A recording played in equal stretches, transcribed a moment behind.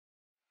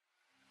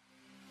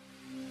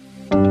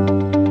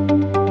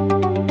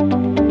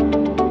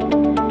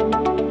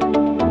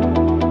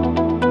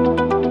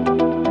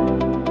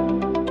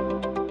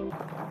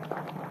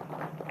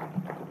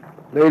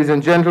Ladies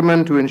and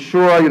gentlemen, to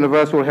ensure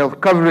universal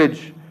health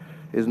coverage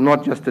is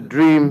not just a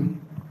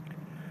dream,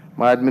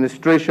 my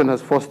administration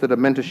has fostered a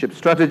mentorship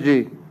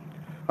strategy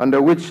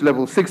under which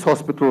level 6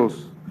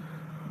 hospitals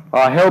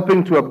are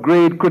helping to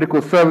upgrade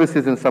critical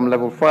services in some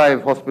level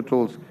 5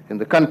 hospitals in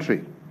the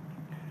country.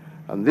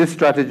 And this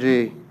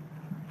strategy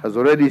has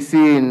already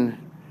seen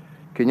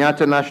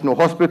Kenyatta National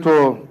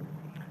Hospital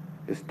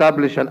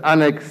establish an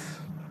annex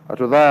at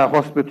Udhaya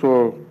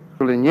Hospital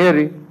in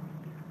Nyeri,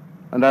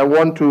 and I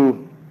want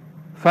to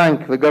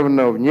thank the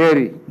Governor of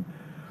Nyeri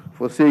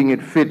for seeing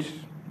it fit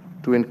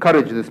to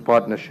encourage this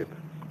partnership.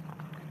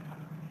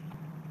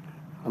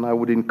 And I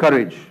would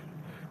encourage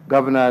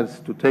governors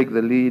to take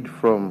the lead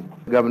from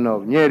the Governor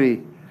of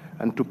Nyeri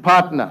and to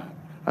partner,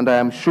 and I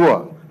am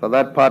sure that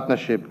that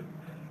partnership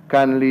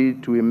can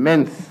lead to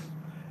immense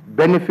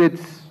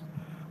benefits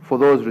for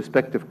those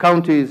respective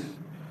counties.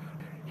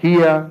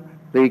 Here,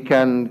 they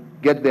can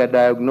get their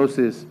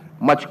diagnosis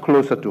much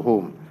closer to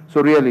home. So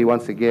really,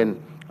 once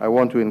again, I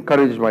want to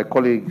encourage my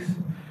colleagues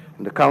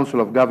in the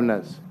Council of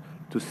Governors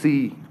to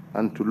see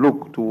and to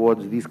look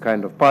towards these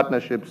kind of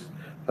partnerships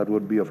that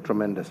would be of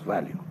tremendous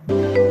value.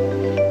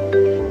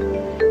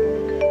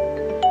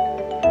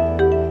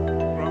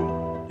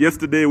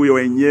 Yesterday we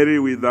were in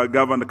Nyeri with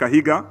Governor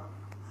Kahiga,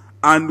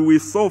 and we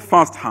saw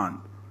firsthand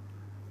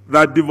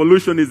that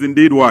devolution is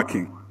indeed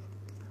working,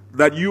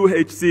 that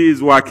UHC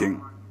is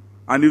working.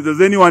 And if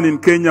there's anyone in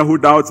Kenya who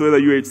doubts whether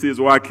UHC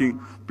is working,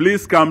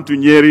 please come to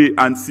Nyeri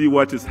and see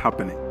what is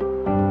happening.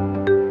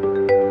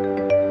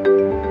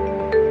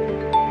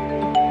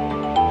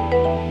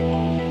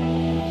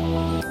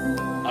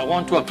 I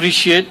want to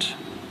appreciate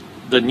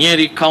the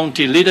Nyeri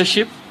County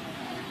leadership,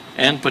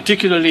 and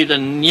particularly the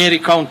Nyeri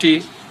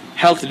County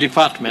Health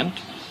Department,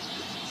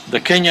 the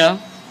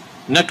Kenya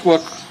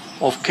Network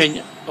of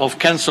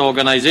Cancer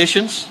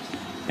Organizations,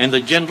 and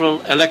the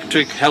General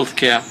Electric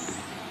Healthcare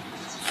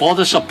for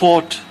the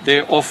support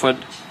they offered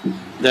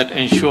that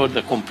ensured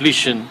the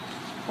completion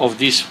of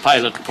this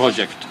pilot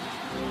project.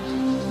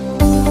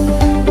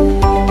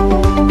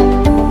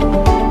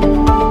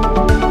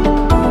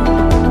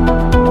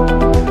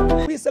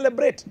 We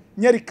celebrate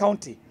Nyeri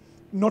County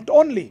not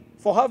only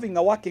for having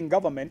a working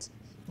government,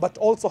 but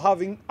also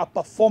having a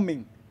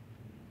performing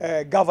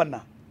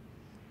governor.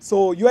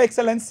 So, Your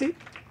Excellency,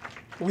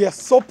 we are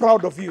so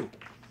proud of you.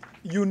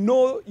 You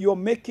know you're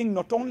making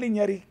not only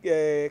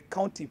Nyeri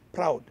County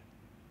proud,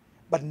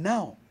 but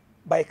now,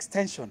 by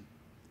extension,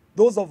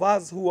 those of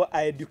us who are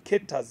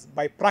educators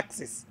by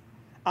praxis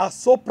are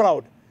so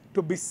proud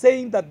to be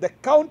saying that the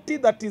county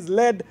that is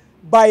led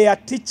by a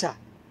teacher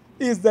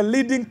is the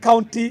leading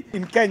county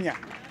in Kenya.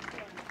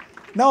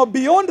 Now,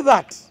 beyond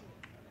that,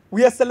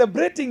 we are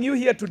celebrating you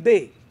here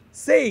today,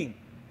 saying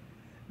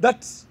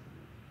that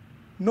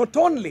not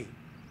only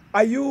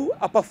are you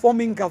a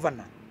performing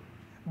governor,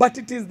 but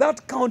it is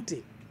that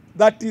county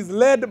that is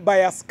led by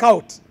a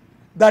scout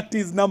that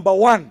is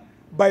 #1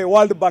 by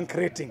World Bank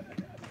rating.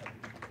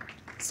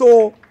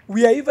 So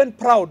we are even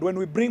proud when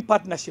we bring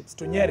partnerships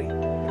to Nyeri.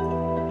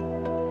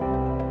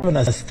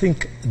 Governors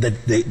think that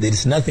there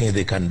is nothing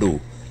they can do.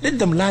 Let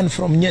them learn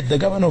from the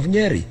Governor of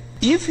Nyeri.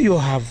 If you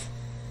have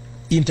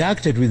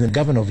interacted with the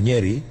Governor of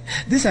Nyeri,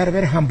 these are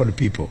very humble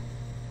people.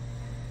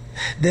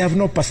 They have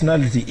no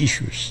personality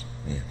issues.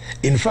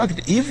 In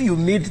fact, if you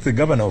meet the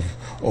Governor of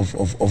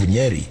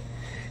Nyeri,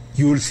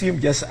 you will see him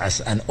just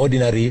as an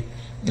ordinary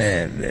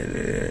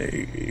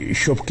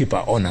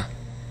shopkeeper owner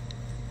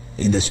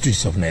in the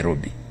streets of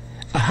Nairobi.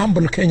 A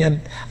humble Kenyan,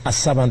 a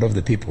servant of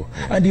the people.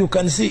 And you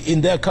can see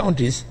in their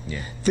counties,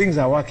 things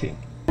are working.